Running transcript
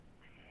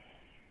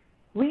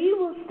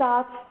will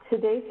start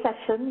today's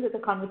session with a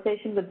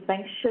conversation with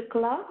Venk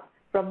Shukla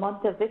from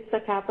Monte Vista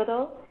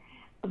Capital.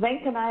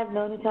 Venk and I have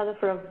known each other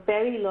for a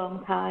very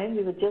long time.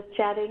 We were just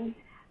chatting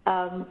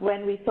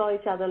when we saw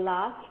each other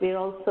last. We're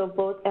also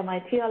both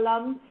MIT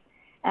alums,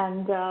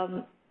 and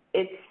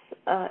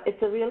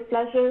it's a real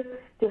pleasure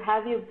to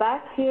have you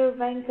back here,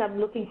 Venk. I'm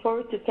looking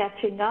forward to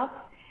catching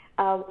up.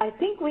 I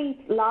think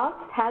we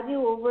last had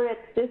you over at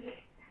this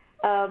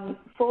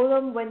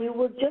forum when you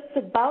were just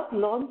about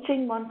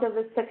launching Monte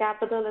Vista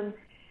Capital,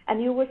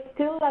 and you were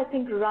still, I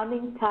think,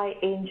 running Thai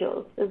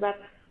Angels. Does that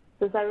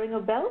ring a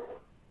bell?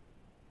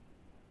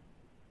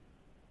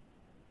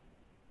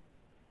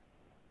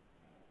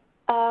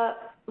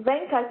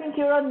 Venk, I think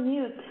you're on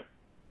mute.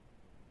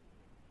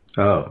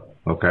 Oh,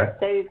 okay.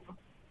 There you go.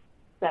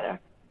 Better.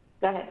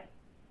 Go ahead.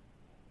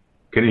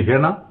 Can you hear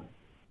now?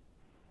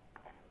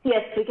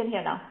 Yes, we can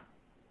hear now.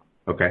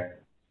 Okay.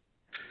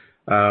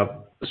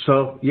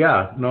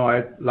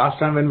 Last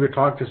time when we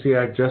talked,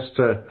 I just,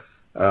 I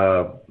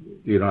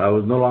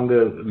was no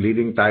longer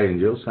leading Thai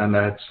Angels, and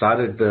I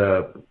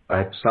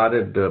had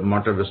started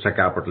Monte Vista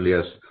Capital.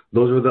 Yes,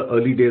 those were the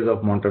early days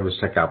of Monte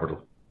Vista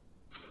Capital.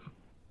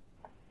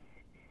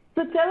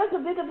 So tell us a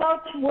bit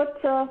about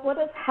what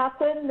has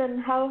happened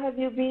and how have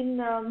you been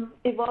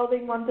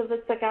evolving Monte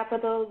Vista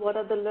Capital? What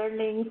are the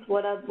learnings?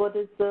 What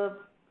is the,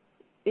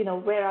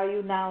 where are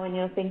you now in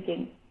your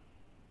thinking?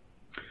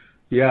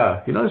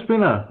 Yeah, it's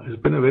been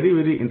a very,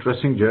 very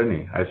interesting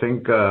journey. I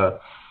think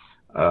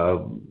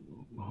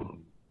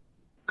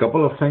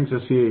couple of things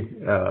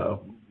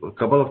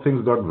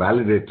got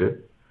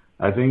validated.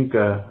 I think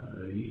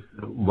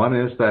one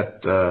is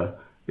that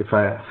if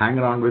I hang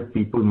around with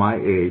people my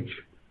age,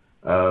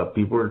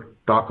 people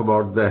talk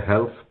about their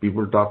health,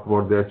 people talk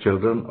about their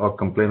children, or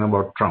complain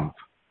about Trump.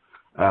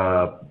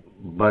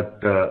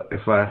 But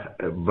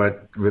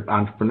with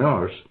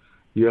entrepreneurs,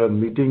 you are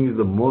meeting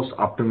the most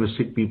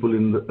optimistic people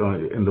in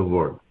the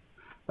world.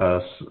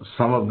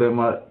 Some of them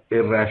are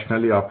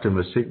irrationally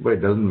optimistic, but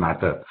it doesn't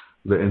matter.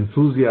 The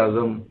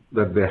enthusiasm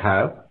that they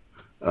have,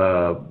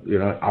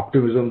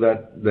 optimism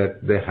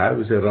that they have,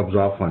 it rubs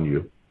off on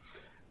you.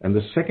 And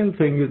the second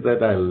thing is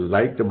that I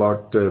liked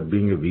about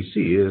being a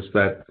VC is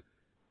that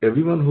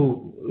everyone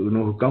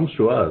who comes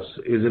to us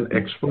is an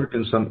expert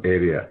in some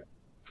area,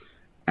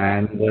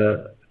 and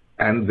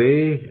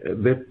they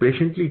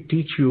patiently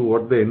teach you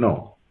what they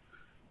know.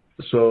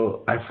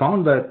 So I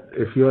found that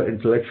if you are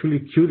intellectually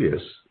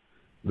curious,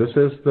 this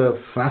is the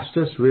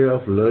fastest way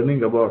of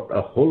learning about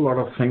a whole lot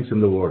of things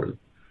in the world.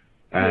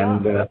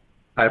 And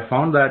I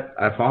found that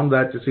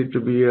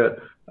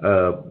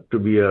to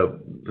be a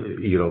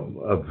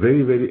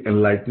very, very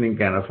enlightening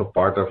kind of a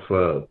part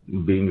of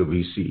being a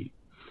VC.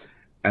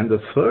 And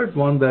the third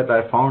one that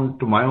I found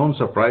to my own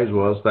surprise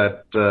was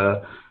that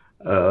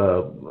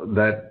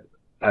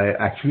I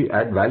actually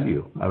add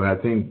value. I mean, I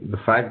think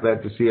the fact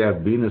that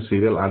I've been a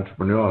serial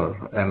entrepreneur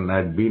and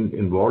I've been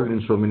involved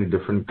in so many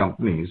different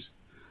companies,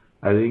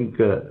 I think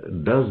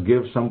does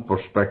give some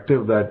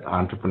perspective that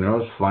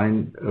entrepreneurs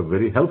find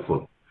very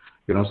helpful.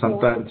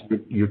 Sometimes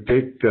you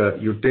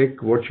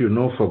take what you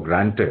know for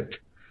granted,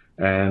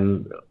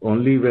 and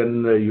only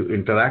when you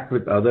interact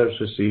with others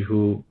to see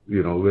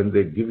when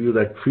they give you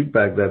that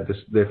feedback that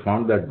they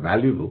found that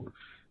valuable,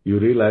 you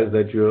realize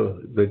that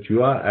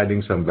you are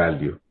adding some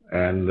value.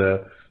 And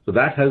so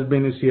that has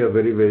been, a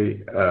very,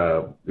 very,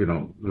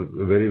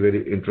 very,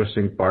 very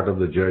interesting part of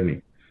the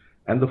journey.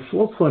 And the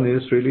fourth one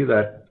is really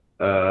that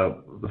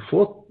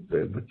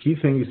the key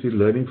thing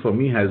learning for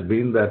me has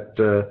been that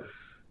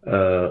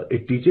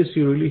it teaches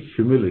you really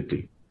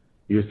humility.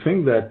 You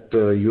think that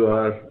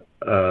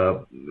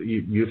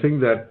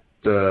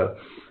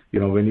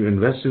when you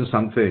invest in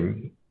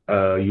something,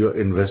 you're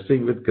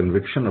investing with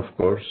conviction, of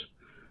course.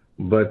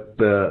 But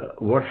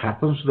what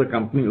happens to the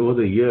company over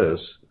the years,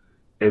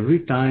 every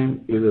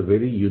time is a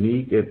very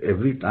unique, and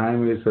every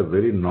time is a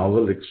very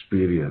novel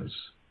experience.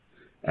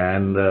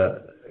 And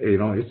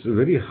it's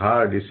very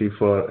hard, as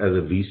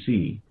a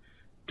VC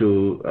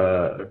to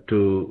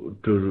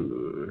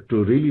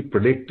really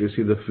predict,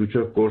 the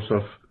future course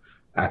of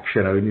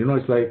action. I mean,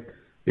 it's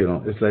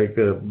like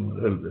a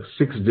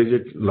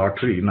 6-digit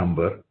lottery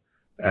number,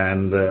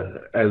 and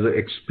as an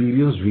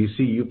experienced VC,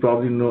 you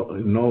probably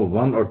know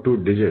 1 or 2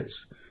 digits.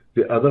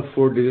 The other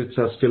 4 digits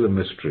are still a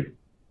mystery.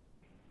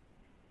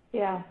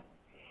 Yeah.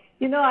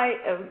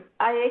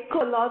 I echo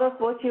a lot of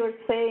what you're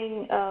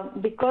saying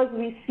because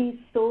we see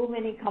so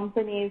many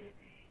companies.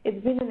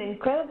 It's been an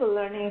incredible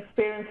learning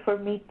experience for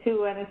me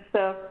too, and it's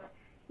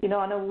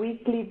on a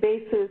weekly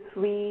basis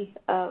we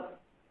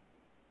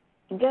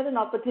get an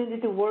opportunity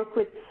to work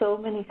with so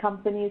many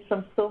companies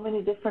from so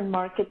many different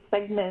market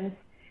segments,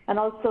 and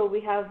also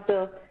we have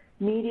the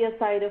media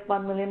side of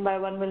 1 Million by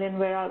 1 Million,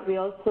 where we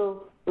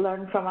also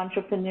learn from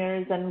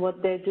entrepreneurs and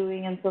what they're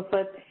doing and so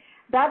forth.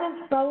 That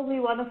is probably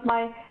one of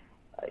my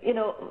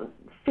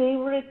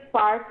favorite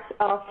parts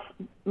of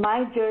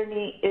my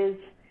journey is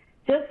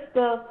just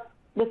the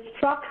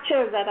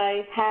structure that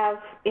I have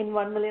in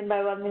 1 Million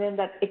by 1 Million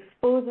that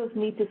exposes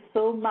me to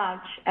so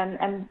much,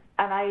 and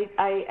and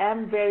I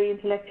am very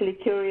intellectually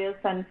curious,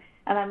 and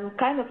I'm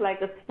kind of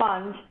like a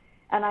sponge,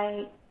 and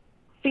I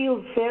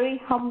feel very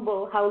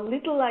humble how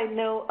little I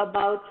know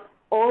about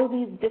all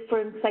these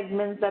different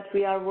segments that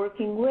we are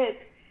working with.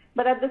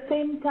 But at the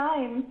same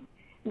time,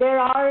 there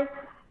are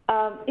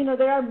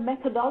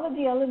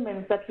methodology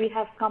elements that we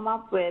have come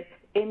up with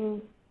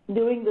in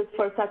doing this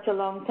for such a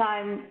long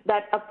time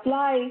that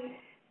apply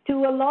to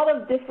a lot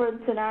of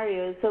different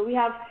scenarios. So we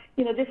have,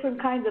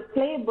 different kinds of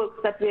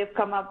playbooks that we have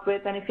come up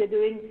with. And if you're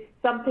doing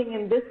something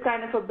in this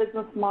kind of a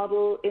business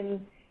model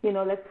in,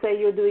 let's say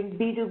you're doing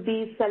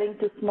B2B selling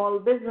to small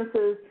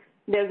businesses,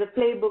 there's a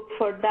playbook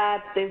for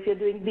that. If you're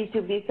doing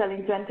B2B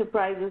selling to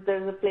enterprises,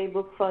 there's a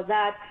playbook for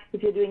that.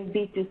 If you're doing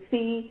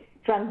B2C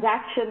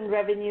transaction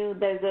revenue,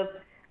 there's a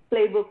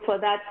playbook for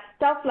that,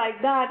 stuff like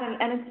that.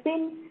 And it's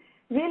been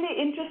really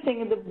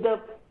interesting.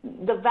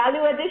 The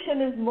value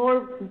addition is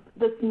more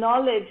this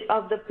knowledge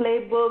of the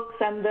playbooks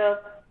and the,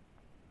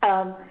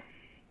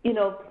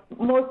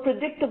 more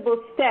predictable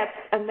steps.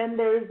 And then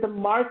there is the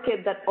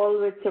market that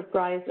always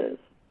surprises.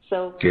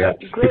 So yeah,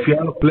 great. if you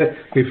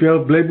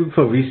have a playbook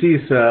for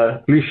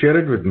VCs, please share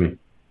it with me.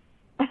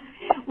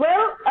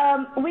 Well,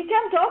 we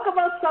can talk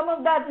about some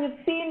of that. We've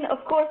seen,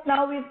 of course,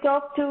 now we've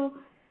talked to,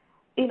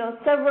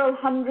 several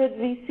hundred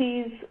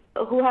VCs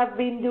who have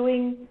been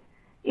doing,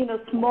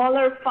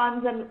 smaller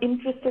funds and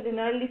interested in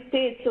early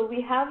stage. So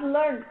we have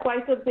learned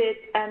quite a bit,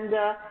 and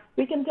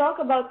we can talk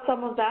about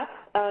some of that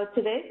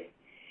today.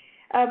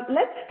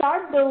 Let's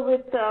start though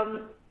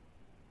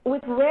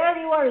with where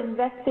you are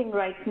investing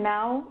right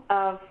now,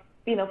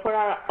 for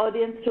our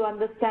audience to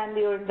understand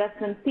your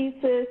investment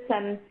thesis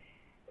and,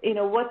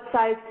 what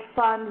size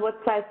fund, what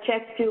size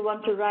checks do you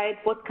want to write,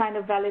 what kind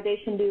of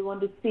validation do you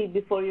want to see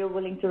before you're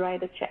willing to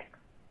write a check?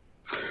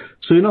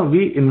 So,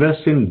 we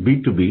invest in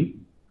B2B.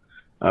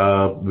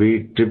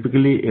 We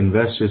typically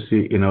invest,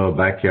 in our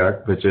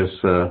backyard, which is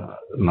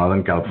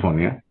Northern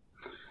California.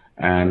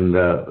 And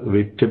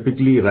we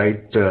typically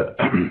write,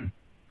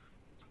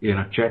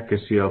 check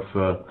of,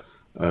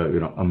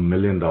 $1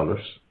 million.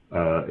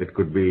 It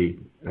could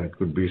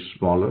be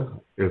smaller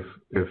if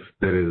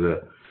there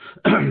is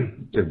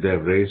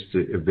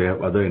if they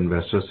have other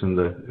investors in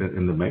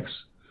the mix,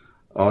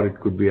 or it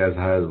could be as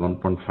high as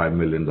 $1.5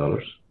 million.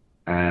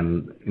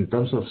 And in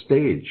terms of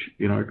stage,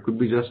 it could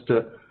be just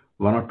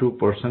 1 or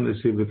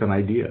 2% with an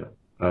idea,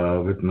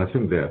 with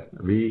nothing there.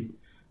 We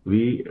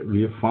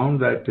have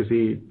found that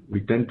we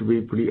tend to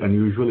be pretty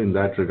unusual in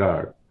that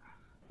regard,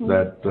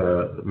 that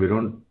we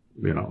don't,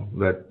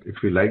 that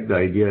if we like the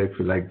idea, if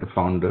we like the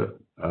founder,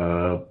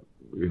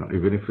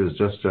 even if it's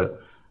just a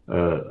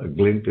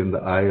glint in the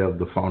eye of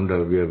the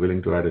founder, we are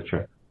willing to write a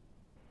check.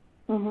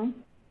 Mm-hmm.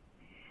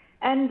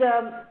 And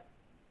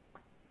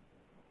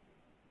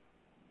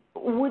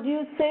would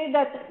you say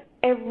that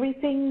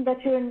everything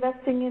that you're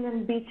investing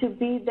in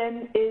B2B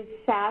then is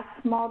SaaS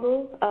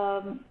model,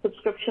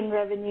 subscription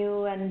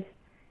revenue, and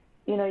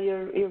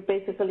you're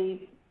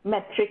basically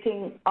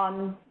metricing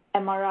on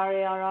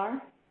MRR,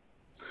 ARR?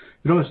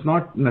 It's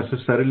not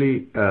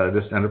necessarily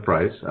just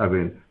enterprise. I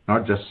mean,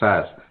 not just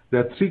SaaS. There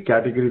are 3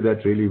 categories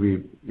that really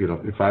we,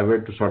 if I were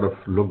to sort of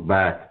look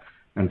back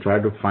and try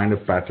to find a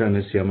pattern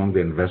among the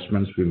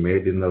investments we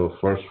made in the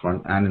first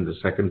fund and in the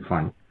second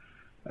fund,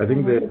 I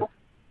think the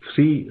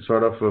 3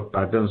 sort of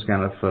patterns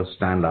kind of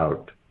stand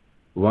out.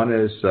 One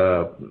is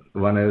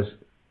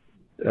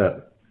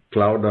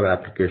cloud or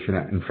application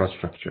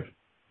infrastructure.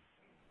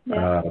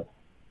 Yeah.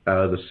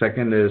 The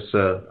second is,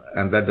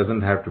 and that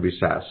doesn't have to be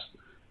SaaS.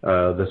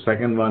 The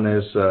second one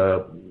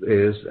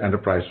is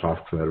enterprise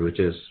software, which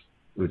is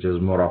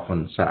more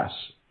often SaaS,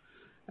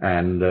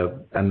 and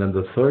then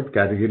the third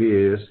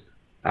category is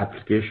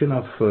application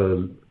of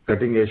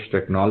cutting edge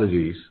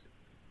technologies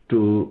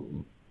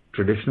to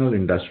traditional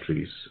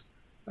industries,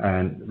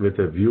 and with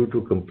a view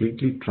to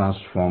completely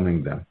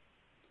transforming them.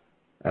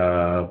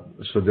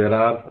 So there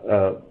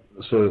are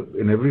so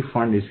in every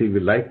fund, we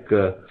like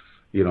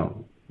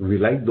we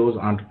like those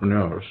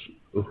entrepreneurs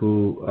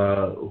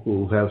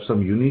who have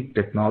some unique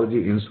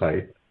technology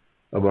insight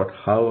about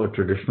how a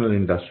traditional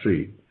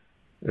industry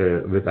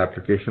with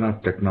application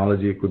of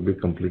technology could be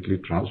completely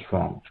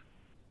transformed.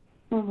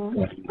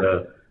 Mm-hmm.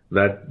 And,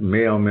 that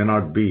may or may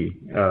not be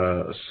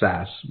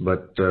SaaS,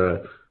 but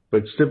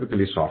it's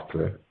typically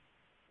software.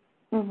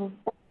 Mm-hmm.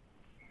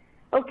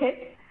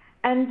 Okay.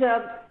 And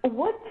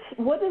what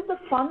is the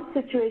fund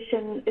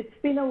situation? It's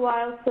been a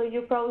while, so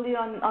you're probably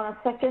on a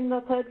second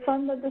or third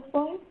fund at this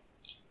point?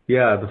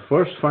 Yeah, the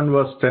first fund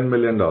was $10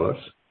 million.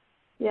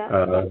 Yeah.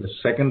 The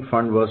second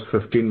fund was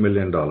 $15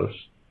 million.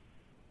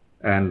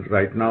 And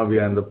right now we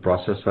are in the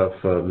process of,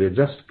 we're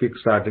just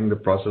kickstarting the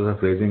process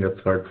of raising a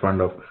third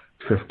fund of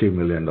 $50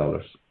 million.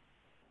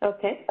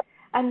 Okay.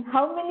 And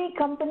how many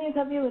companies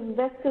have you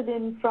invested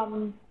in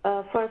from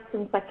first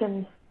and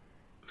second?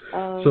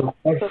 So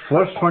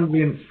first fund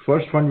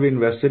we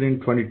invested in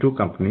 22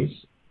 companies.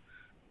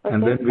 Okay.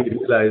 And then we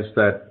realized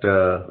that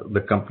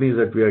the companies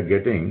that we are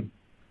getting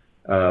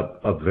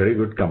are very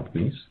good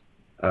companies.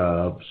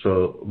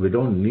 So we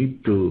don't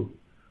need to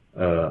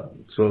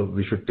So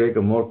we should take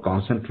a more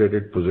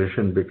concentrated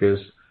position because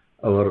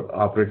our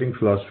operating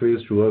philosophy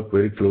is to work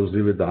very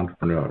closely with the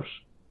entrepreneurs.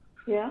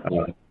 Yeah.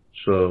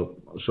 So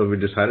we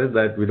decided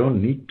that we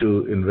don't need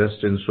to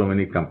invest in so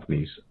many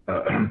companies.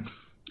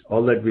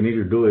 All that we need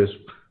to do is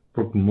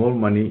put more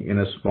money in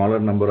a smaller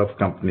number of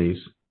companies.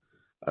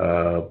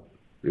 So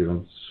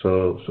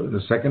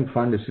the second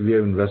fund is we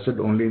have invested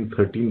only in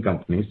 13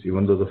 companies,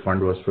 even though the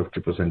fund was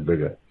 50%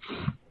 bigger.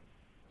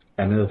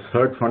 And in the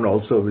third fund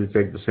also, we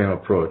take the same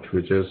approach,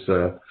 which is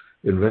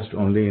invest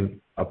only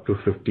in up to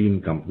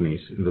 15 companies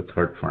in the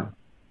third fund.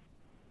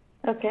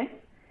 Okay.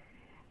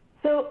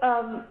 So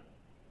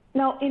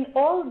now in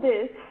all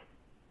this,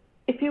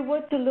 if you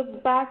were to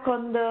look back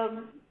on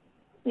the,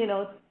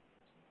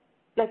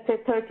 let's say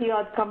 30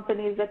 odd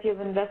companies that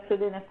you've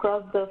invested in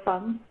across the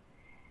funds,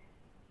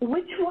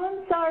 which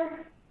ones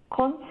are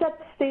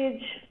concept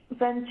stage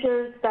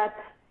ventures that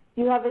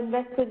you have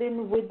invested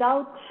in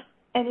without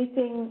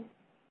anything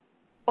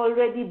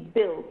already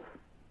built?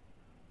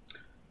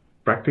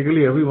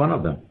 Practically every one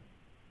of them.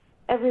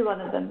 Every one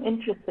of them.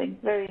 Interesting.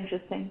 Very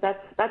interesting. That's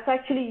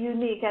actually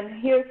unique.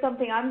 And here's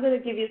something, I'm going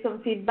to give you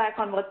some feedback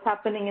on what's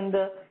happening in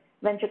the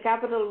venture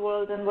capital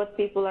world and what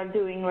people are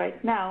doing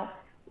right now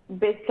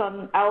based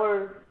on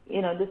our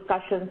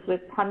discussions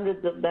with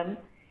hundreds of them.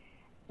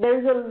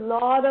 There's a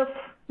lot of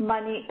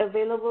money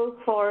available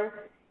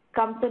for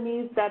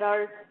companies that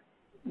are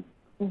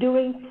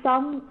doing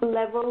some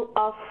level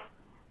of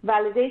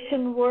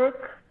validation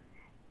work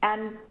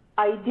and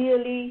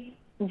ideally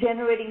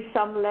generating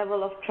some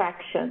level of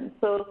traction.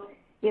 So,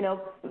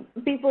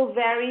 people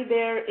vary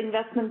their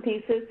investment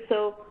thesis.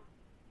 So,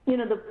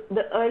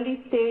 the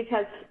early stage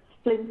has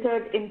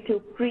splintered into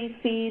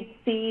pre-seed,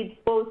 seed,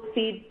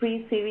 post-seed,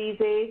 pre-Series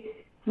A,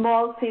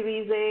 small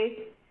Series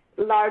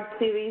A, large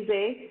Series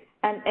A.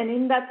 And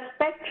in that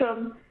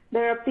spectrum,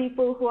 there are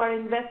people who are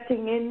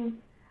investing in,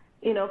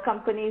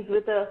 companies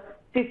with a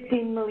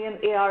 15 million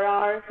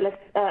ARR,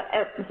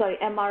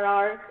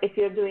 MRR if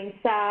you're doing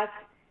SaaS.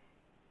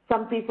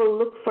 Some people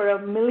look for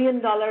 $1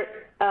 million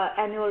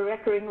annual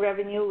recurring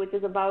revenue, which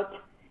is about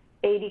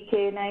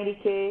 80K,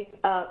 90K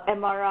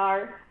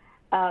MRR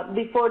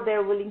before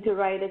they're willing to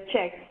write a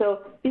check. So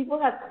people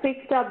have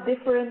picked up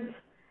different,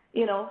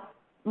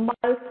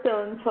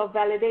 milestones for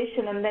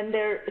validation, and then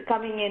they're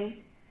coming in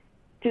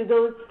to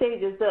those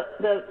stages.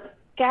 The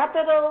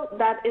capital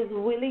that is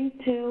willing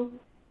to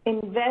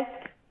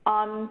invest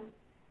on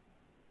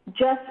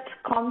just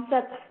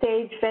concept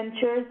stage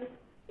ventures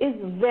is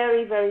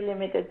very, very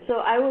limited.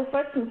 So I will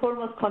first and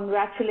foremost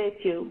congratulate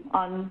you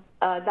on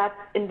that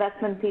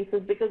investment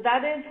thesis, because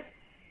that is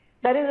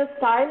a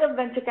style of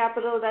venture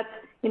capital that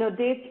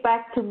dates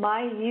back to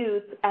my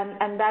youth,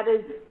 and that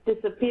is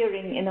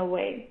disappearing in a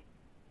way.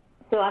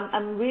 So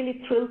I'm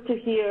really thrilled to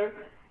hear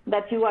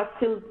that you are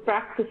still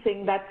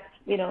practicing that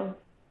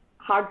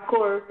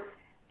hardcore,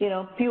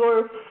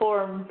 pure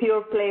form,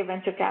 pure play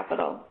venture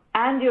capital.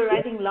 And you're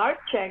writing large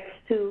checks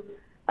to,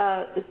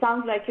 it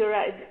sounds like you're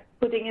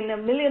putting in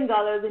 $1 million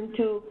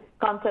into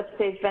concept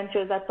stage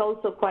ventures. That's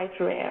also quite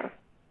rare.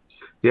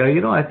 Yeah,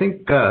 I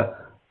think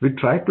we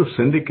try to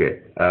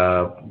syndicate.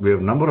 We have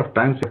a number of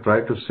times we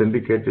tried to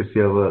syndicate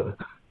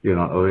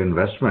our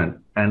investment,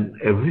 and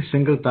every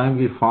single time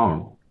we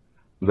found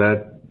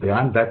that there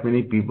aren't that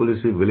many people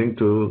willing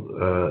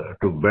to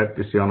bet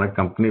on a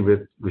company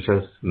which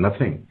has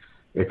nothing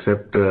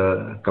except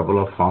a couple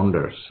of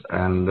founders.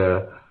 And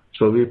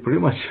so we pretty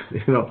much,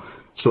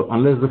 so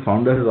unless the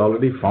founder has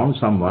already found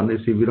someone,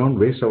 we don't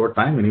waste our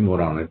time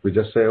anymore on it. We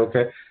just say,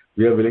 okay,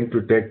 we are willing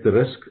to take the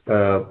risk.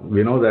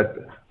 We know that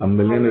 $1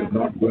 million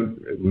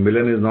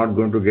is not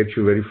going to get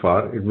you very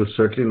far. It will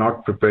certainly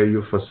not prepare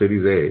you for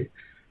Series A,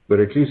 but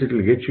at least it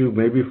will get you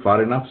maybe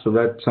far enough so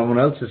that someone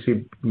else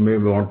may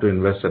want to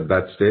invest at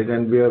that stage,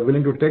 and we are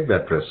willing to take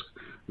that risk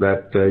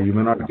that you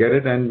may not get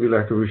it and we'll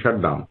have to be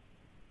shut down.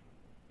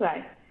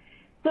 Right.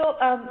 So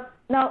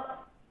now,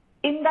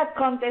 in that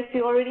context,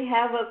 you already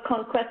have a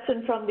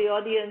question from the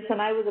audience,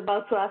 and I was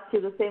about to ask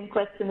you the same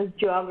question as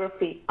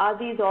geography. Are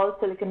these all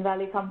Silicon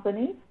Valley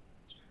companies?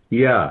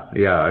 Yeah.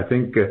 I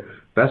think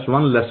that's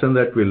one lesson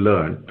that we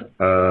learned,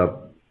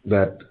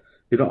 that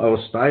our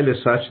style is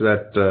such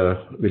that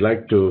we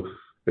like to,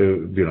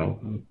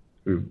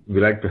 we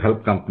like to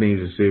help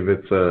companies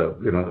with,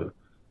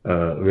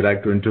 we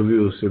like to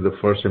interview the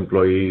first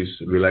employees.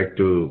 We like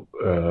to,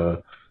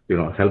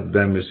 help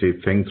them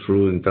think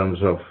through in terms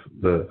of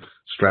the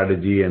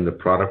strategy and the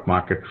product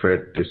market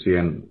fit,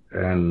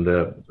 and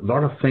a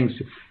lot of things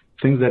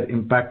that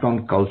impact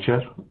on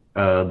culture.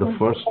 The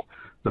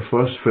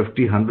first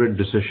 50, 100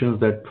 decisions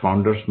that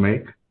founders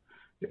make,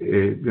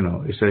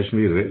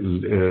 essentially,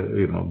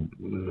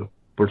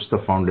 puts the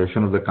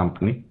foundation of the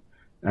company,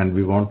 and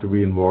we want to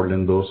be involved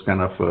in those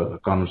kind of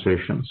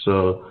conversations.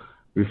 So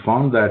we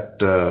found that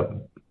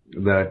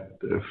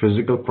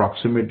physical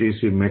proximity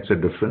makes a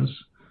difference.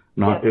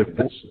 Now, if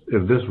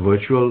this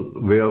virtual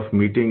way of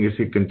meeting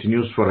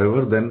continues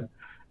forever,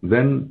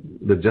 then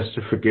the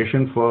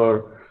justification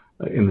for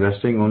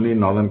investing only in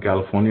Northern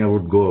California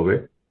would go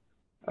away.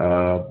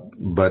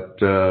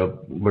 but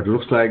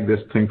looks like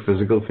this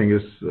physical thing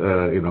is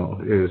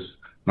is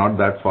not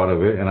that far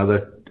away.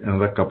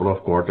 Another couple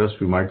of quarters,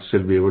 we might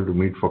still be able to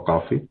meet for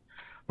coffee.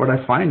 What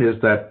I find is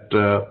that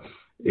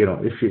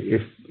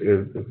if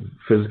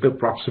physical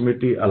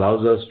proximity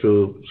allows us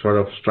to sort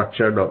of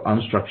structured or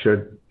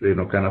unstructured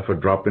kind of a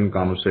drop-in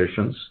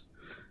conversations,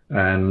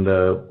 and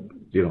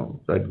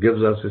that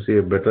gives us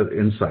a better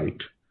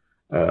insight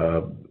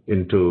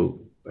into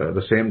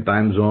the same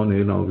time zone.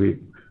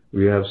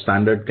 We have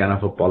standard kind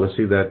of a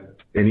policy that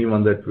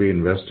anyone that we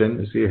invest in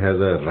has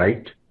a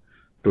right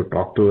to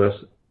talk to us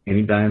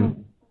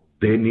anytime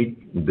they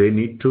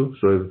need to.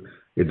 So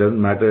it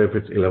doesn't matter if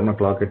it's 11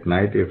 o'clock at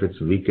night, if it's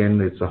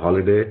weekend, it's a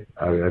holiday.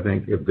 I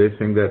think if they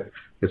think that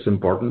it's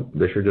important,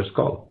 they should just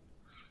call.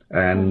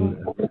 And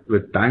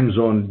with time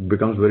zone, it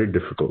becomes very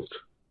difficult.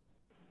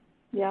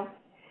 Yeah.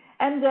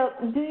 And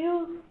do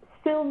you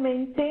still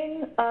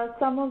maintain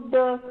some of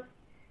the,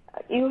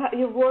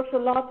 you've worked a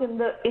lot in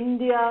the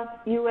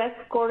India-US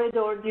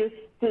corridor. Do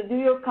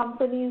your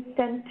companies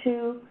tend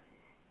to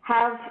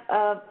have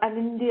an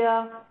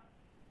India,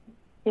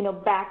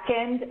 back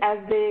end as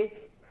they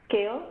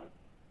scale?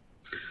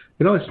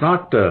 It's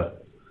not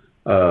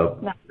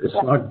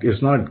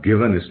it's not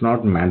given. It's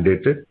not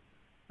mandated.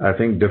 I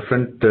think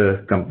different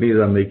companies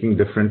are making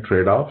different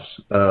trade-offs.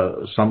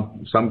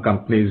 Some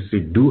companies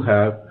do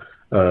have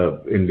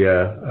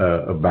India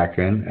a back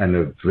end and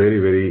a very,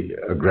 very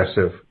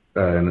aggressive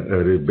and a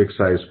very big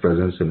size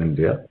presence in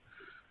India.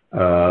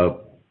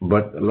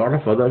 But a lot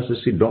of others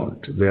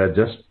don't. They are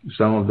just,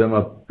 some of them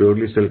are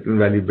purely Silicon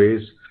Valley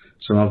based.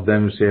 Some of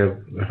them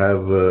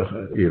have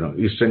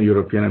Eastern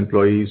European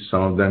employees.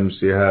 Some of them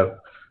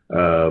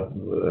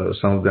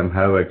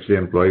have actually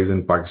employees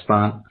in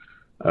Pakistan.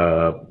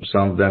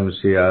 Some of them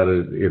are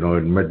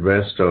in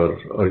Midwest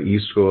or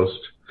East Coast.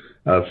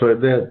 So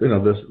they're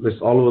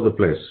all over the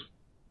place.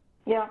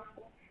 Yeah.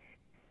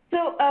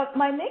 So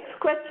my next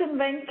question,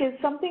 Venk, is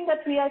something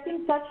that we I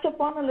think touched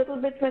upon a little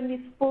bit when we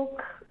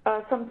spoke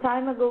some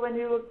time ago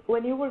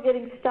when you were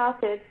getting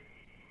started.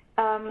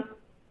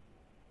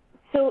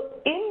 So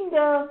in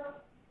the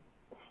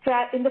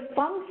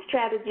fund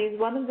strategies,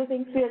 one of the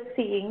things we are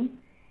seeing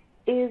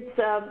is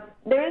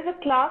there is a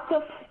class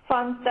of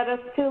funds that are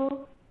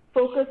still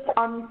focused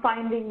on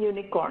finding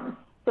unicorns.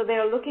 So they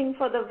are looking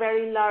for the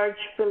very large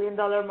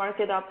billion-dollar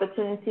market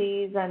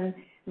opportunities and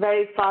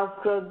very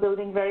fast growth,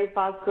 building very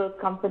fast growth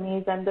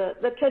companies and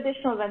the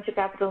traditional venture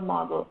capital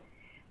model.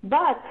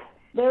 But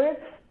there are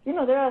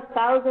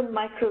 1,000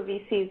 micro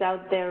VCs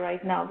out there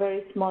right now,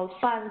 very small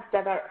funds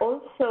that are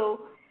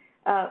also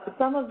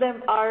some of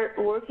them are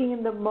working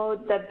in the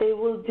mode that they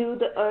will do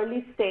the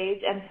early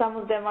stage, and some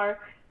of them are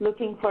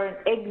looking for an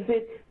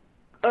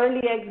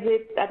early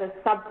exit at a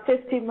sub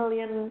 50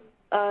 million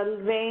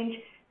range.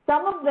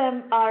 Some of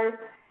them are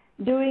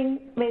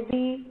doing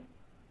maybe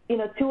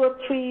 2 or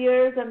 3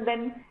 years and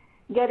then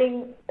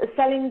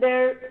selling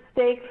their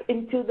stakes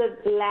into the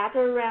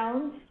latter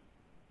rounds,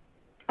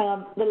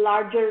 the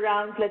larger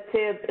rounds. Let's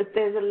say if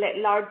there's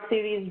a large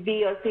Series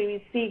B or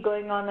Series C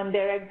going on, and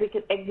they're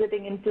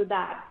exiting into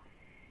that.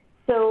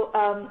 So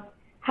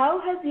how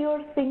has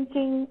your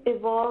thinking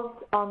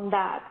evolved on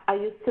that? Are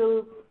you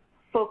still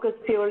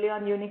focused purely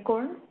on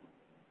unicorns?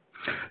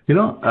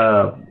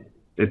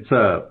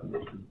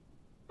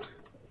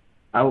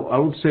 I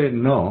would say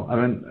no. I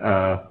mean,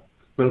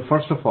 well,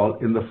 first of all,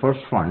 in the first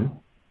fund,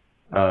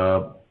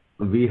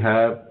 we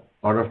have,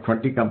 out of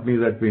 20 companies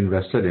that we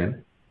invested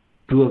in,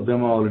 2 of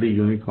them are already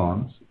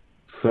unicorns.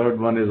 Third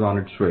one is on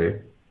its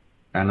way,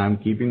 and I'm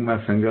keeping my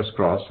fingers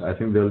crossed. I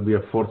think there will be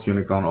a 4th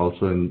unicorn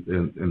also in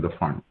the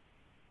fund.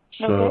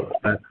 So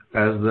okay.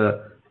 As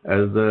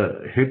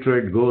the hit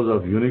rate goes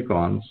of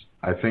unicorns,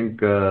 I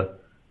think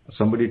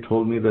somebody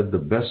told me that the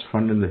best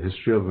fund in the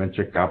history of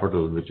venture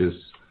capital, which is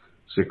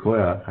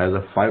Sequoia, has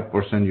a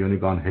 5%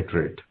 unicorn hit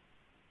rate.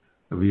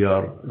 We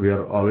are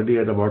already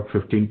at about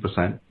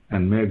 15%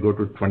 and may go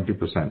to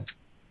 20%.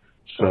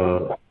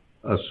 So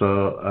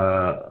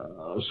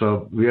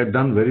we have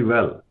done very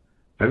well.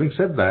 Having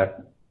said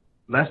that,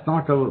 that's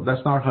not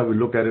how we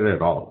look at it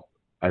at all.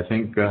 I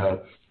think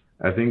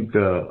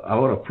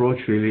our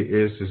approach really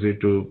is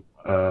to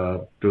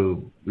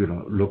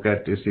look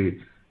at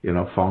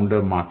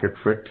founder market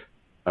fit.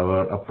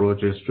 Our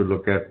approach is to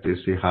look at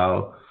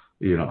how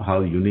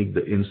unique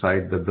the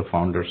insight that the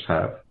founders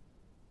have,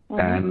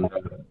 and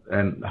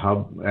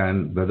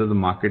whether the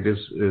market is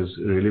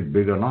really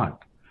big or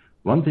not.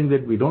 One thing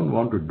that we don't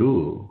want to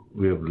do,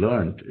 we have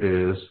learned,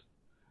 is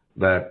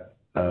that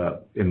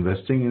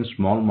investing in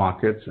small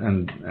markets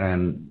and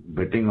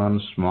betting on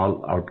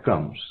small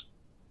outcomes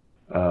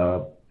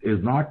is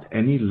not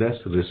any less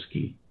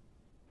risky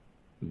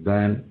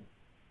than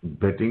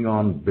betting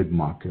on big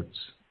markets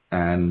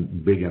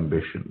and big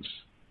ambitions.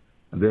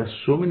 There are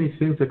so many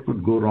things that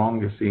could go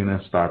wrong in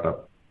a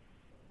startup,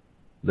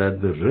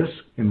 that the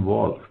risk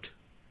involved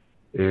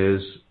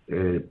is,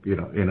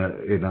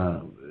 in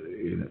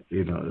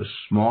a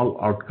small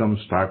outcome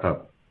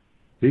startup,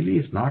 really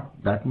is not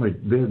that much.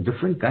 There are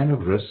different kind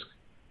of risk,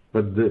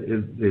 but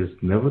it is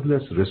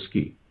nevertheless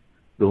risky.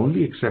 the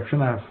only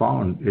exception I have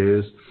found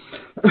is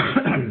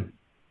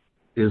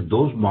is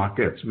those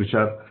markets which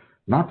are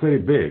not very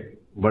big,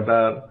 but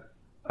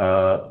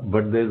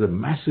there's a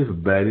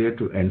massive barrier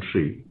to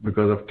entry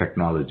because of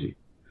technology.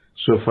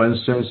 So, for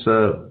instance,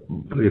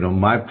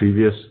 my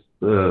previous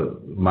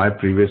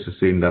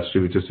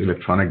industry, which is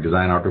electronic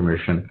design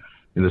automation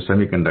in the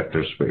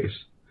semiconductor space,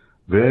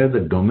 where the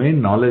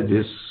domain knowledge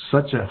is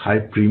such a high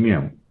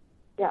premium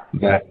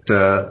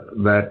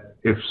that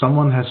if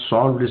someone has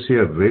solved, say,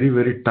 a very,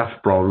 very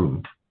tough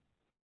problem,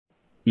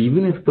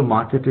 even if the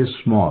market is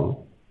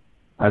small,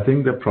 I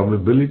think the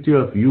probability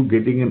of you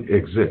getting an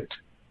exit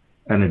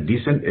and a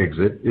decent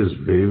exit is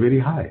very, very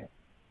high.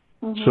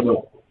 Mm-hmm.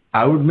 So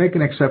I would make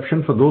an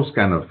exception for those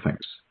kind of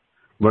things.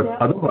 But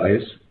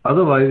otherwise,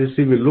 you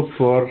see, we look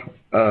for,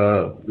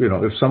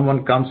 if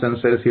someone comes and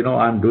says,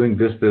 I'm doing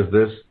this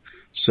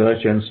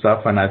search and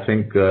stuff, and I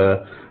think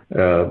one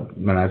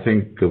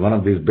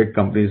of these big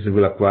companies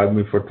will acquire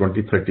me for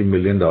 $20-30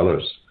 million or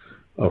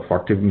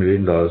 $40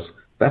 million.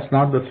 That's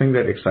not the thing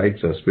that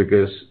excites us,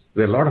 because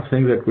there are a lot of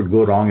things that could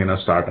go wrong in a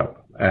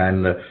startup.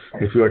 And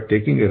if you are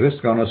taking a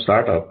risk on a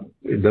startup,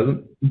 it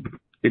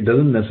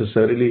doesn't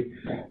necessarily,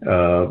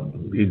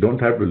 you don't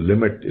have to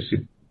limit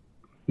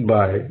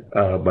by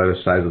the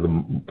size of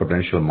the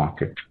potential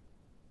market.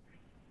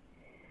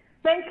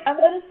 Frank, I'm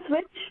going to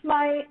switch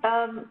my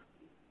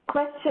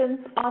questions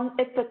on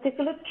a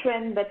particular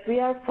trend that we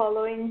are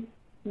following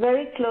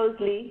very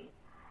closely,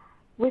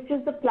 which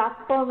is the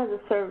platform as a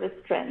service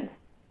trend.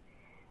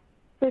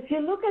 So if you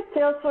look at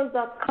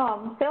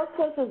Salesforce.com,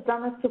 Salesforce has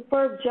done a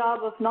superb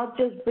job of not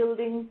just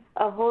building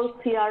a whole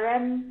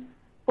CRM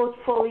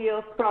portfolio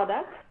of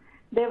products.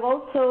 They've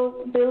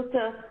also built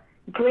a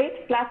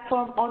great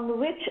platform on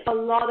which a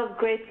lot of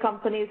great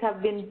companies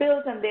have been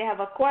built, and they have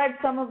acquired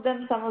some of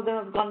them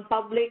have gone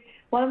public.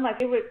 One of my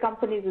favorite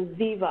companies is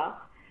Veeva,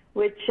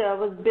 which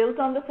was built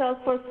on the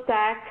Salesforce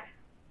stack.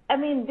 I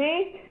mean,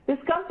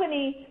 this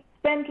company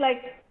spent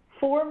like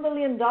 $4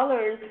 million,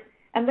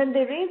 and then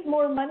they raised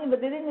more money,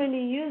 but they didn't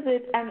really use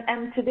it,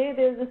 and today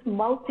there's this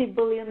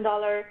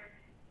multi-billion-dollar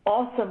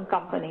awesome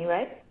company,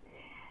 right?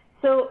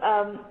 So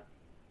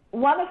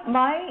one of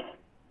my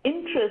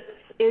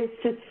interests is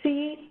to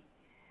see,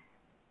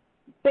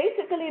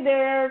 basically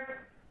there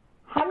are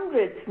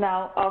hundreds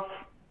now of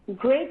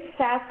great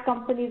SaaS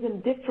companies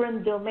in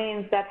different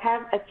domains that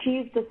have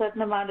achieved a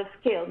certain amount of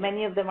scale.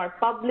 Many of them are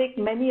public,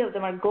 many of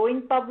them are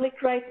going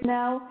public right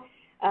now.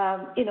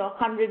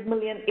 100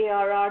 million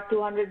ARR,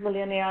 200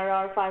 million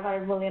ARR,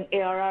 500 million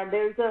ARR.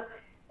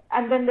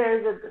 And then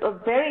there's a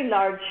very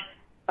large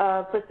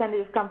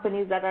percentage of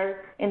companies that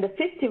are in the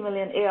 50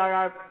 million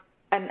ARR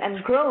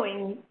and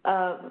growing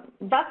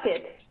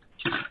bucket.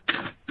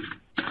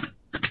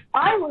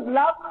 I would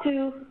love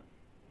to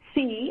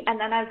see,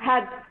 and I've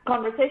had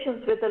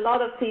conversations with a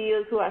lot of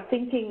CEOs who are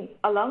thinking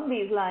along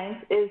these lines,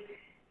 is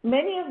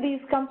many of these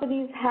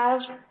companies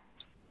have,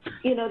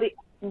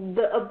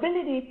 the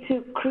ability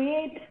to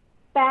create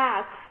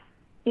paths,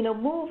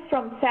 move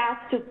from SaaS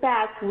to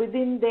PaaS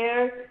within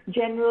their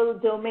general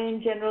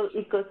domain, general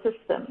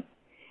ecosystem.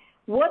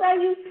 What are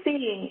you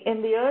seeing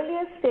in the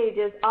earlier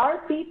stages?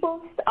 Are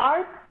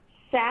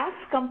SaaS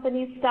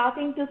companies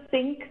starting to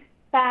think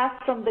PaaS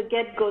from the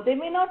get-go? They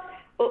may not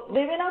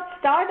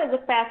start as a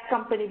PaaS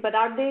company, but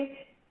are they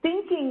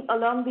thinking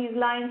along these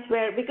lines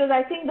because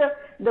I think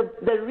the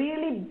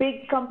really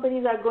big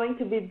companies are going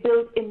to be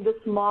built in this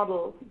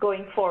model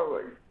going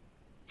forward.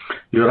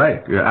 You're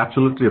right. You're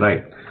absolutely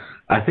right.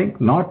 I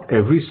think not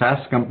every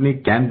SaaS company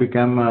can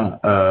become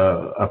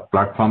a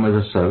platform as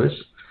a service.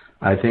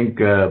 I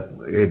think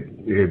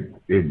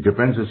it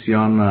depends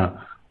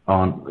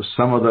on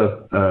some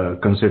other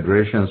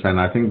considerations,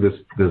 and I think this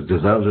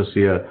deserves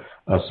a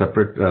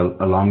separate,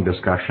 a long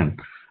discussion.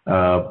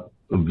 As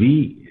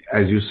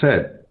you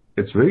said,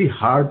 it's very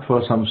hard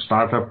for some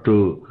startup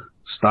to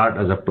start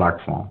as a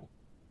platform.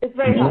 It's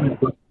very hard.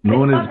 No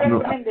one is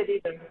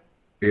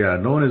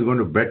going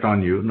to bet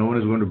on you. No one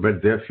is going to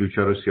bet their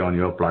future on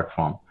your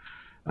platform.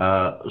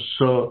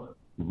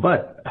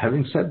 But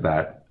having said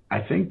that,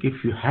 I think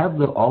if you have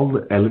all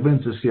the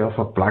elements of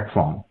a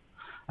platform,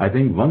 I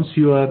think once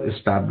you are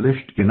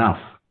established enough.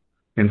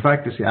 In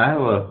fact, I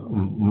have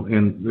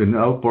in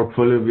our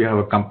portfolio we have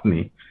a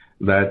company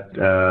that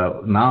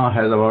now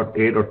has about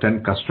 8 or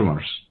 10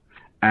 customers,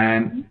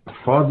 and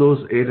for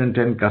those 8 and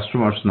 10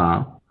 customers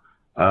now,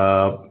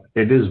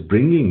 it is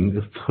bringing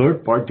the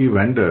third-party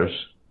vendors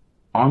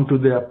onto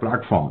their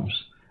platforms,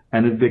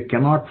 and if they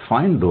cannot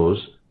find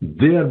those,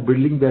 they are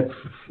building that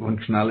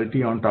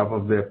functionality on top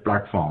of their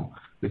platform,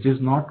 which is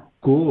not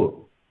core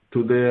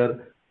to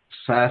their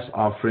SaaS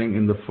offering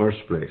in the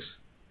first place.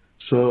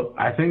 So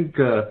I think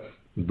this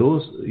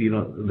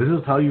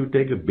is how you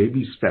take a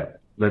baby step.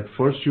 That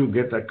first you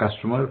get a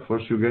customer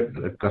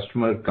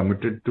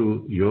committed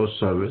to your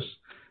service,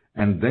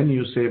 and then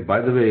you say,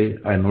 by the way,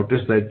 I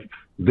noticed that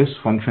this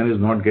function is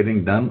not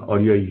getting done, or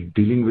you are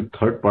dealing with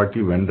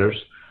third-party vendors,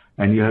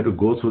 and you have to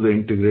go through the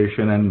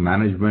integration and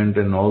management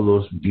and all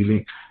those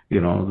dealing.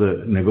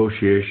 the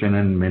negotiation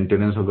and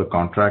maintenance of the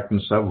contract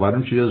and stuff. Why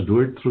don't you just do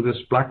it through this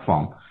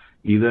platform?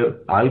 Either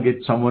I'll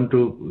get someone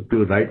to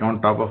write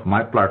on top of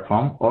my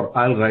platform, or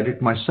I'll write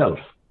it myself.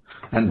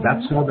 And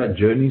that's how that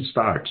journey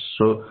starts.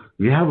 So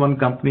we have one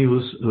company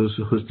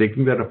who's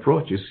taking that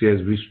approach, you see,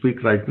 as we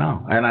speak right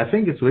now. And I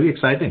think it's very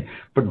exciting.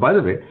 But by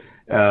the way,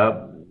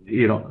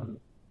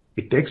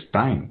 it takes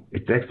time.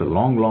 It takes a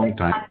long, long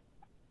time.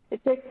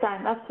 It takes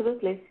time,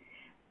 absolutely.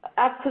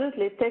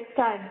 Absolutely, it takes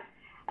time.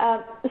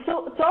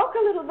 So talk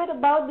a little bit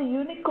about the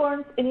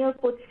unicorns in your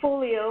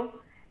portfolio,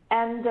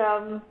 and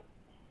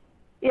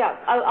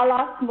I'll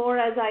ask more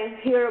as I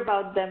hear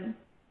about them.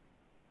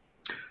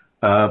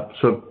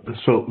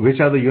 So which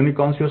are the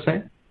unicorns you're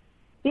saying?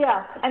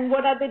 Yeah, and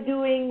what are they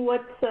doing?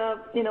 What's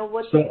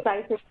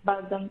exciting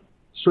about them?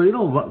 So,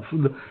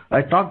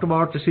 I talked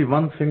about,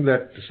 one thing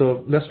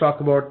so let's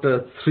talk about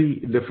 3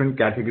 different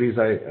categories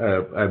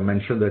I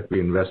mentioned that we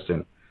invest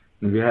in.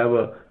 And we have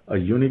a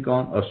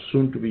unicorn, a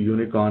soon-to-be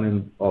unicorn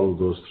in all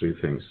those 3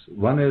 things.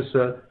 One is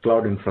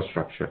cloud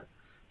infrastructure.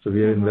 So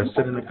we are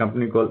invested in a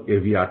company called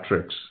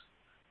Aviatrix.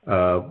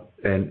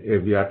 And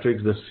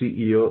Aviatrix, the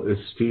CEO is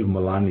Steve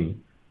Malani.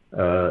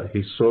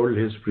 He sold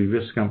his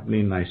previous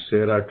company,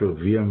 Nicira, to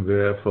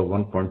VMware for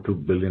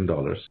 $1.2 billion.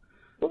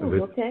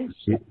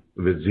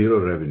 With 0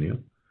 revenue.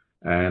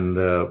 And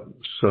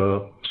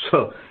so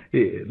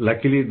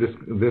luckily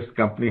this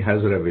company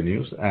has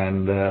revenues,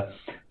 and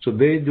so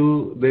they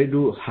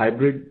do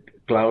hybrid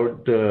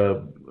cloud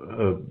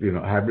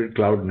hybrid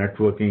cloud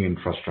networking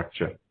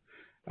infrastructure,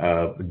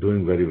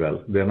 doing very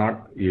well. They're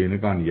not a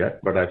unicorn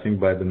yet, but I think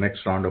by the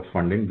next round of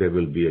funding they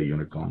will be a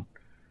unicorn.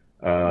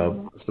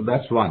 So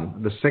that's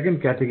one. The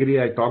second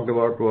category I talked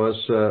about was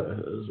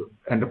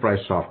enterprise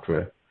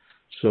software.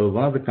 So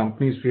one of the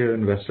companies we have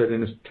invested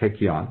in is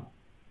Tekion,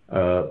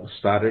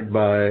 started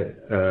by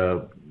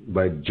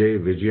Jay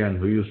Vijayan,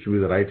 who used to be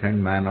the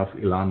right-hand man of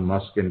Elon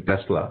Musk in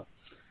Tesla.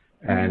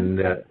 And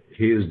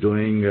he is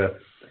doing,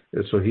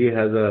 so he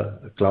has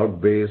a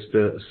cloud-based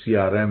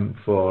CRM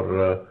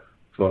for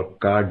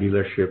car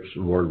dealerships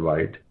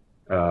worldwide.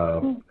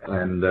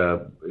 And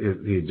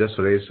he just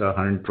raised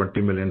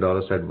 $120 million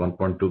at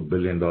 $1.2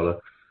 billion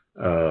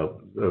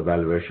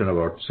valuation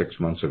about 6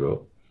 months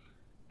ago.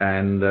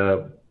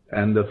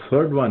 And the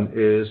third one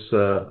is,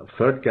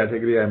 third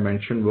category I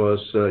mentioned was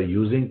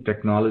using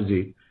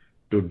technology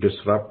to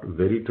disrupt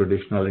very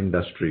traditional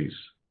industries.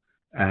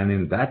 And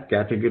in that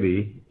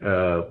category,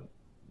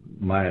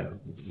 my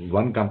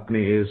one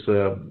company is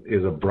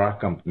a bra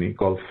company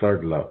called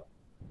Third Love.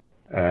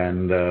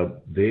 And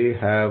they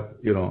have,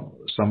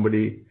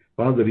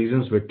 one of the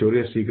reasons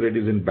Victoria's Secret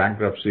is in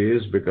bankruptcy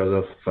is because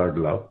of Third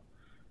Love,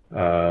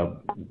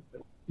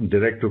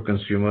 direct to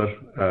consumer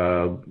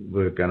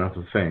kind of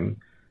a thing.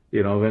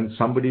 When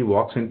somebody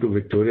walks into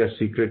Victoria's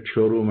Secret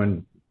showroom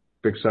and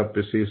picks up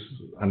his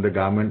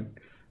undergarment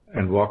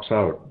and walks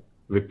out,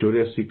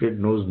 Victoria's Secret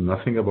knows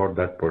nothing about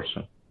that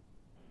person.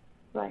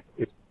 Right.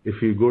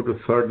 If you go to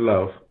Third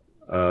Love,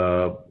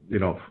 you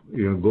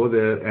go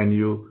there and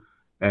you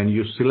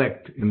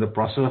select. In the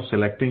process of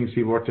selecting,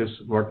 see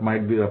what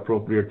might be the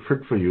appropriate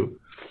fit for you.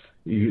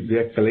 They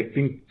are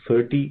collecting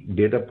 30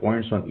 data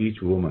points on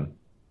each woman,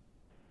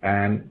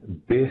 and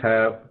they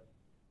have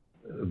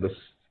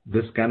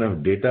this kind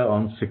of data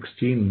on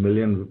 16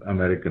 million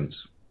Americans.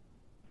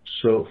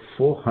 So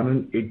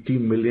 480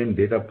 million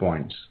data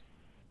points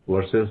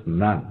versus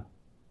none.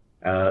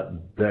 The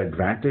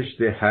advantage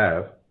they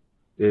have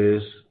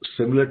is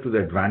similar to the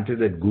advantage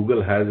that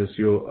Google has as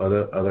your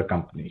other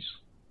companies.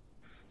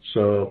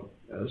 So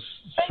this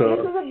is a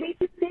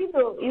B2C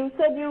though. You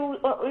said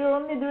you're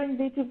only doing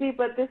B2B,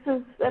 but this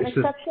is an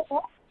exception.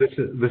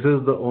 This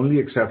is the only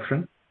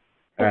exception,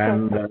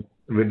 and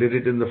we did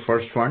it in the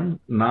first fund.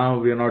 Now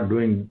we are not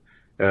doing.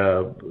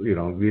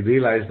 We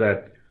realize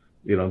that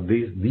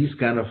these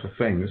kind of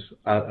things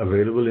are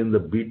available in the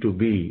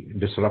B2B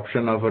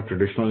disruption of a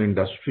traditional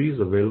industries,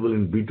 available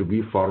in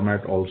B2B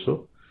format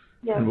also.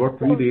 Yes. And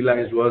what we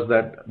realized was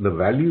that the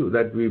value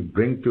that we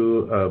bring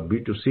to a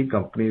B2C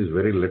company is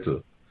very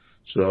little.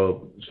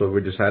 So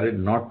we decided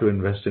not to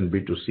invest in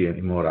B2C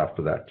anymore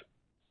after that.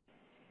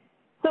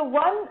 So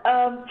one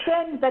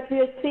trend that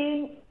we are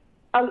seeing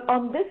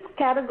on this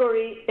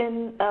category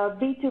in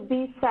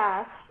B2B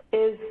SaaS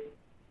is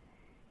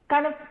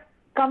kind of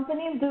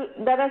companies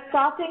that are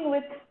starting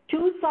with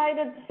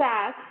two-sided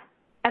SaaS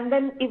and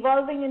then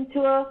evolving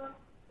into a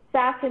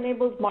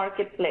SaaS-enabled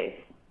marketplace.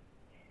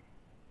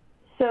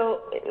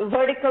 So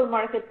vertical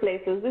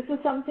marketplaces. This is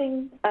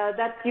something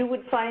that you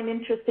would find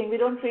interesting. We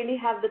don't really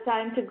have the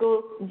time to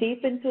go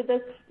deep into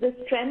this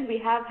trend. We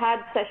have had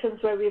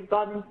sessions where we've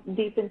gone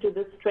deep into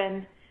this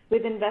trend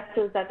with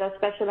investors that are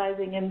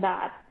specializing in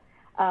that.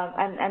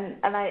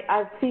 And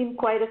I've seen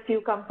quite a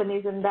few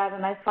companies in that,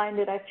 and I find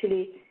it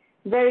actually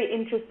very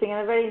interesting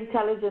and a very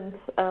intelligent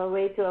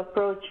way to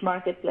approach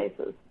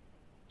marketplaces.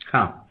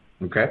 Huh.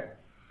 Okay.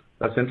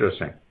 That's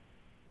interesting.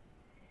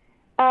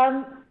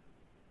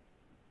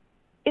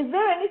 Is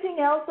there anything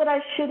else that I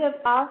should have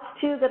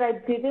asked you that I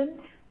didn't?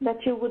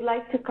 that you would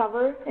like to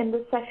cover in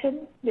this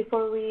session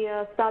before we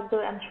start the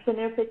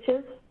entrepreneur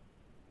pitches?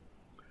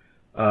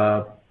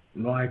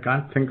 No, I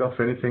can't think of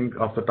anything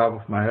off the top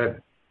of my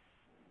head.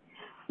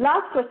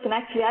 Last question,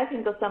 actually, I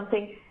think of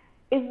something.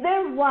 Is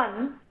there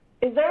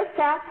a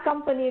SaaS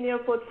company in your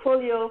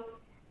portfolio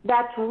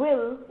that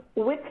will,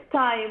 with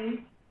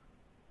time,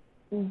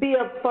 be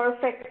a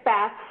perfect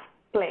PaaS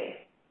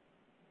play?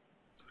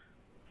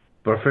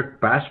 Perfect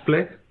PaaS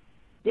play?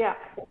 Yeah.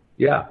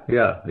 Yeah.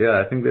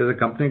 I think there's a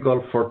company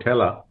called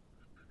Fortella.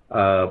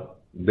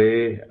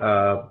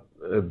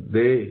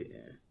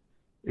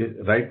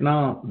 Right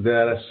now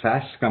they're a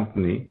SaaS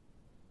company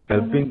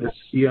helping the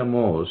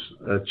CMOs,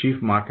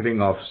 chief marketing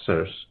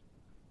officers,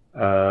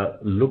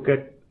 look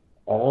at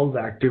all the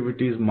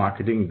activities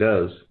marketing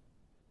does,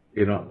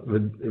 with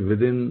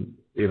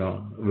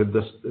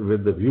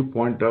the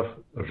viewpoint of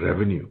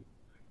revenue.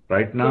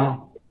 Right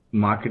now,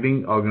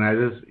 marketing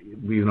organizes,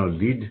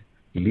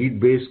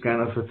 lead-based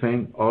kind of a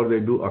thing, or they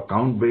do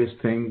account-based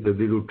thing, they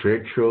do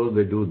trade shows,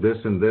 they do this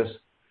and this.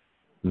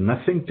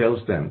 Nothing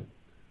tells them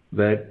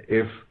that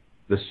if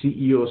the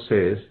CEO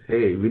says,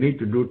 hey, we need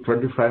to do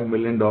 $25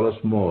 million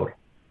more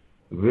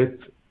with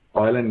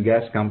oil and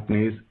gas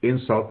companies in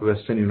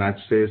southwestern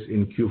United States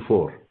in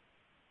Q4.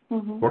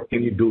 What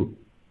can you do?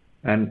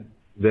 And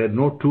there are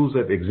no tools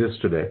that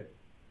exist today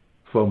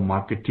for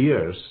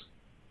marketeers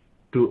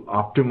to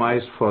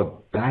optimize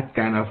for that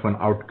kind of an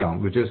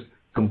outcome, which is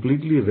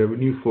completely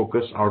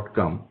revenue-focused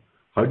outcome.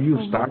 How do you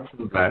start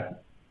from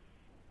that?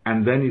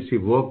 And then you see,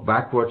 work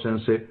backwards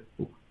and say,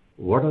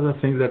 what are the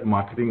things that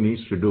marketing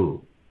needs to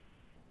do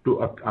to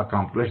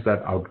accomplish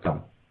that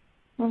outcome?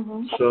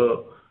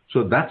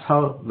 So that's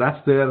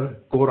their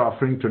core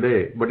offering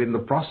today. But in the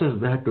process,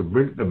 they have to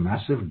build a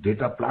massive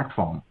data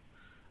platform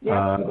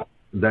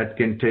that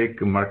can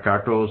take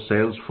Mercato,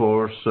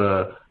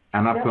 Salesforce,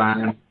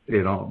 Anaplan,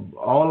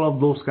 all of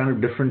those kind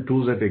of different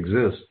tools that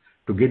exist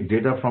to get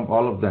data from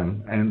all of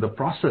them. And in the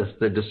process,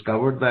 they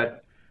discovered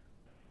that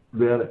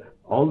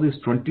all these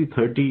 20,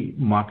 30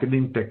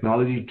 marketing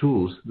technology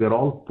tools, they're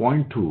all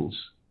point tools.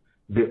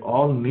 They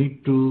all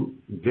need to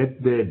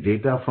get their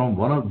data from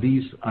one of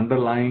these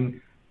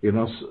underlying,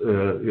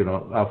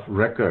 of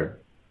record.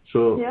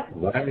 So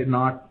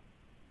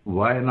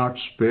why not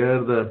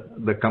spare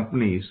the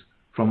companies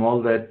from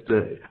all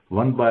that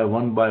one by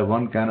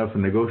one kind of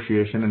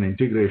negotiation and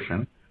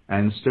integration,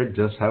 and instead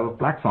just have a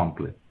platform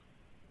play?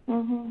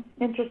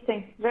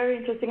 Interesting, very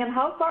interesting. And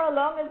how far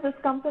along is this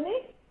company?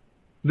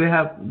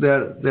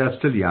 They're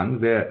still young.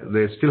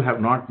 They still have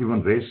not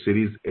even raised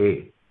Series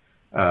A,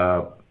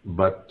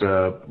 but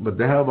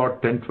they have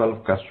about 10,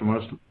 12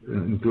 customers,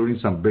 including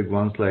some big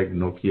ones like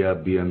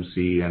Nokia,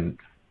 BMC, and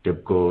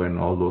TIBCO, and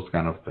all those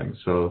kind of things.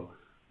 So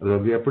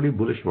we are pretty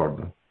bullish about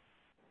them.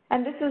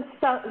 And this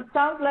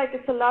sounds like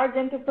it's a large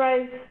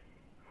enterprise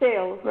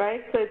sale,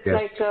 right? So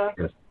it's a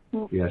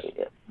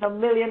 $1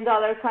 million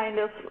kind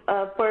of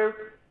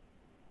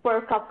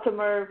per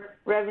customer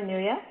revenue,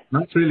 yeah?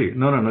 Not really.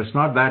 No. It's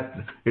not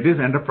that. It is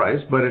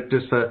enterprise, but it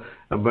is.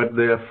 But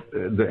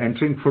the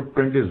entering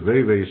footprint is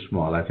very, very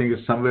small. I think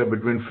it's somewhere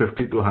between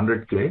 50 to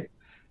 100K,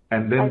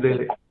 and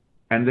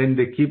then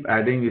they keep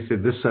adding. You say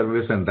this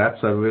service and that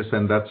service,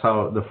 and that's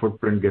how the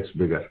footprint gets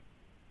bigger.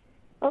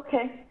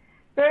 Okay,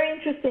 very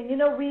interesting.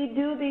 We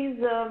do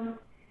these.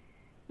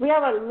 We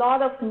have a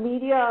lot of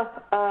media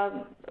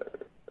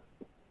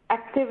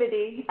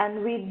activity,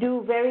 and we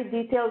do very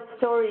detailed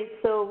stories.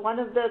 So one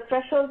of the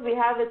thresholds we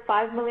have is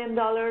 $5 million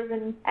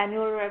in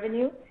annual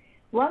revenue.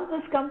 Once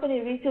this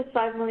company reaches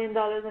 $5 million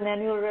in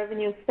annual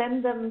revenue,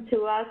 send them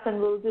to us and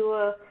we'll do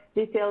a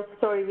detailed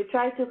story. We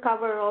try to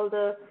cover all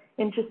the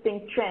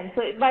interesting trends.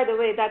 So by the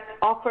way, that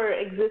offer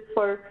exists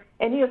for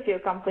any of your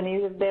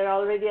companies. If they're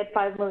already at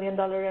 $5 million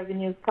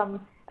revenues,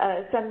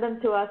 send them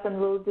to us and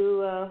we'll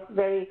do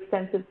very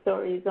extensive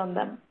stories on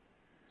them.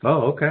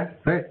 Oh, okay.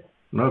 Great.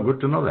 No,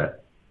 good to know that.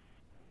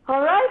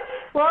 All right.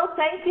 Well,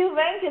 thank you,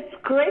 Venk. It's great